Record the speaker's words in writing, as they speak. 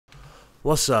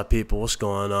What's up, people? What's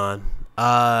going on?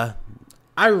 I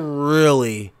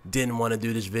really didn't want to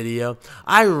do this video.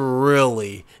 I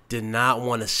really did not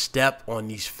want to step on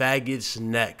these faggots'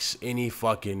 necks any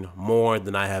fucking more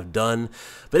than I have done.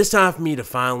 But it's time for me to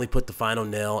finally put the final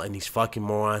nail in these fucking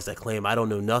morons that claim I don't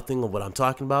know nothing of what I'm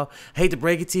talking about. I hate to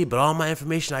break it to you, but all my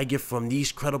information I get from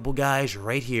these credible guys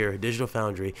right here, Digital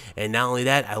Foundry. And not only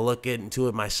that, I look into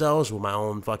it myself with my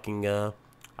own fucking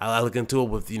I look into it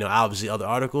with, obviously other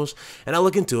articles, and I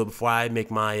look into it before I make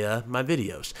my my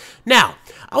videos. Now,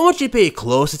 I want you to pay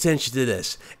close attention to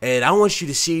this, and I want you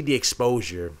to see the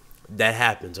exposure that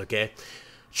happens, okay?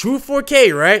 True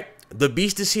 4K, right? The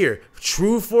beast is here.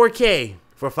 True 4K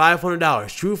for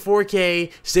 $500. True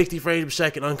 4K, 60 frames per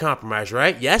second, uncompromised,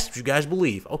 right? Yes, you guys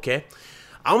believe. Okay.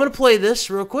 I'm going to play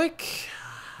this real quick.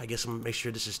 I guess I'm going to make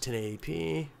sure this is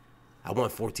 1080p. I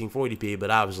want 1440p, but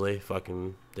obviously,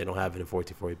 fucking, they don't have it in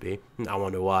 1440p. I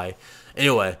wonder why.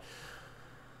 Anyway,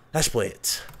 let's play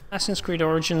it. Assassin's Creed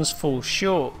Origins falls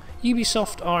short.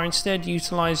 Ubisoft are instead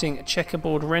utilising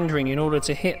checkerboard rendering in order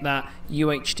to hit that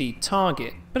UHD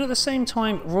target. But at the same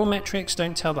time, raw metrics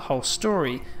don't tell the whole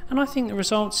story, and I think the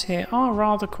results here are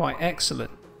rather quite excellent.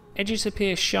 Edges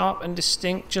appear sharp and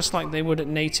distinct just like they would at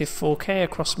native 4K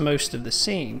across most of the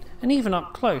scene, and even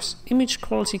up close, image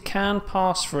quality can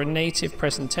pass for a native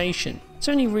presentation. It's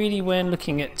only really when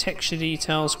looking at texture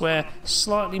details where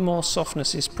slightly more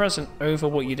softness is present over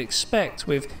what you'd expect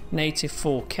with native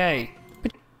 4K.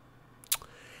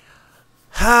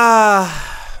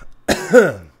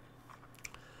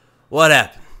 What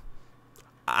happened?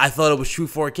 I thought it was true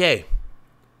 4K.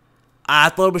 I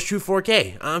thought it was true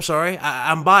 4K. I'm sorry.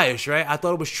 I'm biased, right? I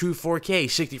thought it was true 4K,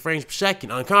 60 frames per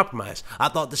second, uncompromised. I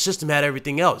thought the system had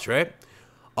everything else, right?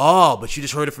 Oh, but you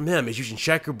just heard it from him. It's using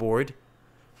checkerboard,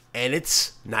 and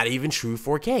it's not even true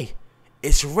 4K.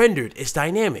 It's rendered. It's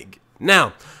dynamic.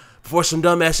 Now, before some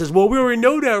dumbass says, well, we already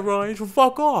know that, Ryan, so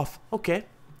fuck off. Okay.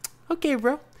 Okay,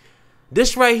 bro.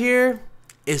 This right here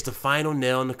is the final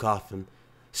nail in the coffin.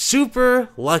 Super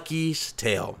Lucky's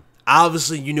Tale.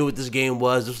 Obviously, you knew what this game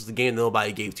was. This was the game that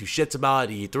nobody gave two shits about at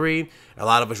E3. A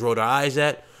lot of us rolled our eyes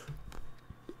at.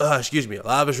 A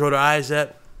lot of us rolled our eyes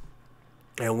at.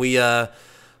 And we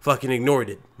fucking ignored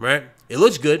it, right? It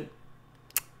looks good.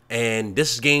 And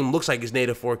this game looks like it's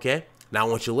native 4K. Now I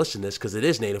want you to listen to this because it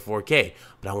is native 4K.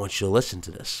 But I want you to listen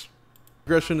to this.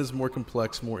 Progression is more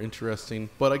complex, more interesting,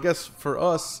 but I guess for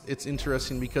us it's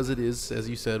interesting because it is, as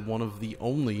you said, one of the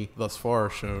only thus far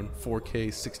shown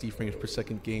 4K 60 frames per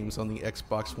second games on the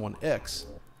Xbox One X.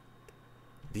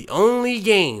 The only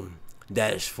game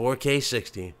that is 4K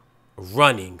 60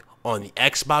 running on the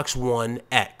Xbox One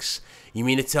X. You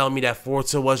mean to tell me that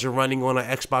Forza wasn't running on an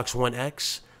Xbox One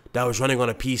X? That was running on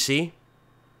a PC?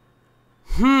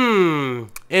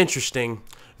 Interesting.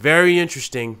 Very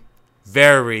interesting.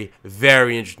 Very,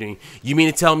 very interesting. You mean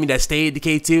to tell me that State of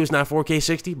Decay 2 is not 4K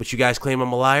 60, but you guys claim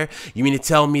I'm a liar? You mean to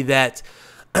tell me that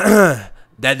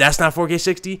that's not 4K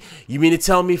 60? You mean to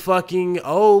tell me fucking,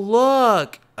 oh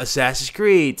look, Assassin's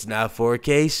Creed's not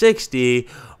 4K 60?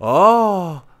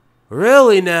 Oh,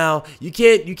 really now? You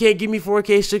can't give me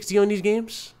 4K 60 on these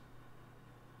games?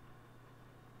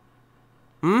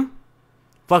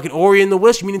 Fucking Ori and the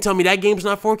Wisp, you mean to tell me that game's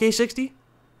not 4K 60?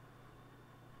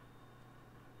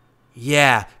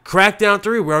 Yeah, Crackdown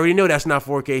 3, we already know that's not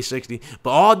 4K 60. But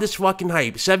all this fucking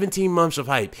hype, 17 months of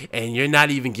hype, and you're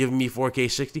not even giving me 4K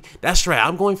 60? That's right,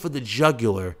 I'm going for the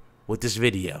jugular with this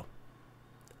video.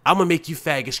 I'm going to make you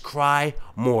faggots cry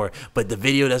more. But the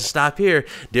video doesn't stop here.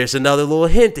 There's another little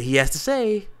hint that he has to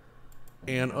say.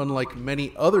 And unlike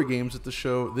many other games at the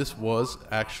show, this was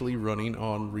actually running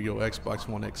on real Xbox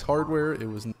One X hardware. It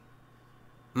was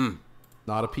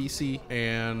not a PC,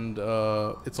 and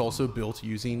it's also built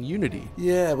using Unity.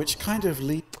 Yeah, which kind of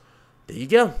There you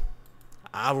go.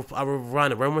 I will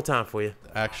run it one more time for you.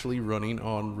 Actually running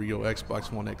on real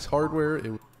Xbox One X hardware. It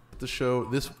was to show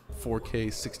this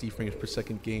 4K 60 frames per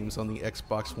second games on the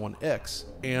Xbox One X.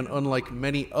 And unlike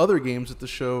many other games at the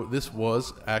show, this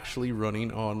was actually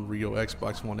running on real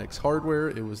Xbox One X hardware.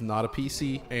 It was not a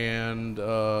PC, and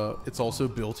it's also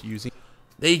built using...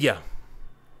 There you go.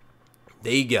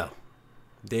 There you go.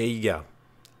 There you go.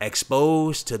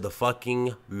 Exposed to the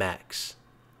fucking max.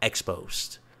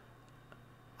 Exposed.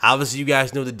 Obviously, you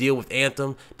guys know the deal with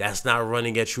Anthem. That's not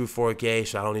running at true 4K,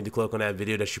 so I don't need to click on that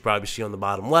video that you probably see on the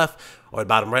bottom left, or the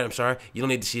bottom right, I'm sorry. You don't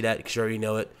need to see that because you already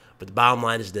know it. But the bottom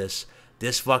line is this.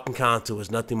 This fucking console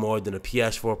is nothing more than a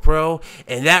PS4 Pro.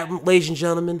 And that, ladies and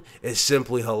gentlemen, is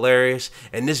simply hilarious.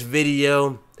 And this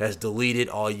video has deleted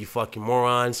all you fucking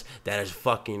morons that is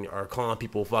fucking are calling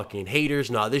people fucking haters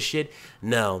and all this shit.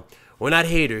 No, we're not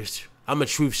haters. I'm a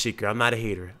truth seeker. I'm not a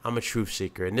hater. I'm a truth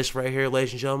seeker. And this right here,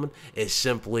 ladies and gentlemen, is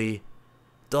simply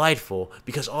delightful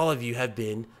because all of you have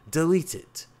been deleted.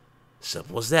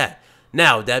 Simple as that.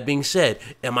 Now, with that being said,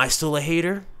 am I still a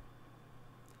hater?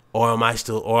 Or am I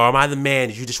the man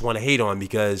that you just want to hate on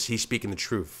because he's speaking the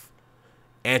truth?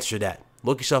 Answer that.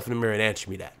 Look yourself in the mirror and answer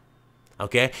me that.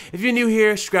 Okay? If you're new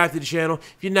here, subscribe to the channel.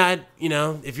 If you're not,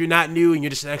 if you're not new and you're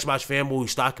just an Xbox fanboy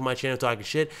who's stalking my channel talking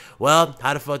shit, well,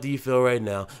 how the fuck do you feel right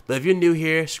now? But if you're new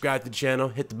here, subscribe to the channel,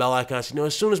 hit the bell icon so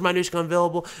as soon as my news come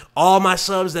available, all my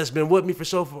subs that's been with me for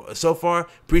so far,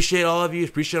 appreciate all of you,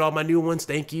 appreciate all my new ones,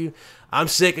 thank you. I'm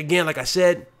sick again, like I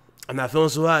said, I'm not feeling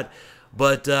so hot,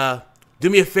 but do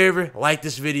me a favor, like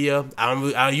this video.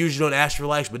 I usually don't ask for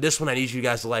likes, but this one I need you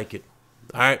guys to like it.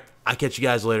 All right? I'll catch you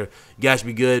guys later. You guys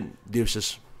be good.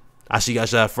 Deuces. I'll see you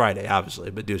guys Friday, obviously,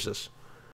 but deuces.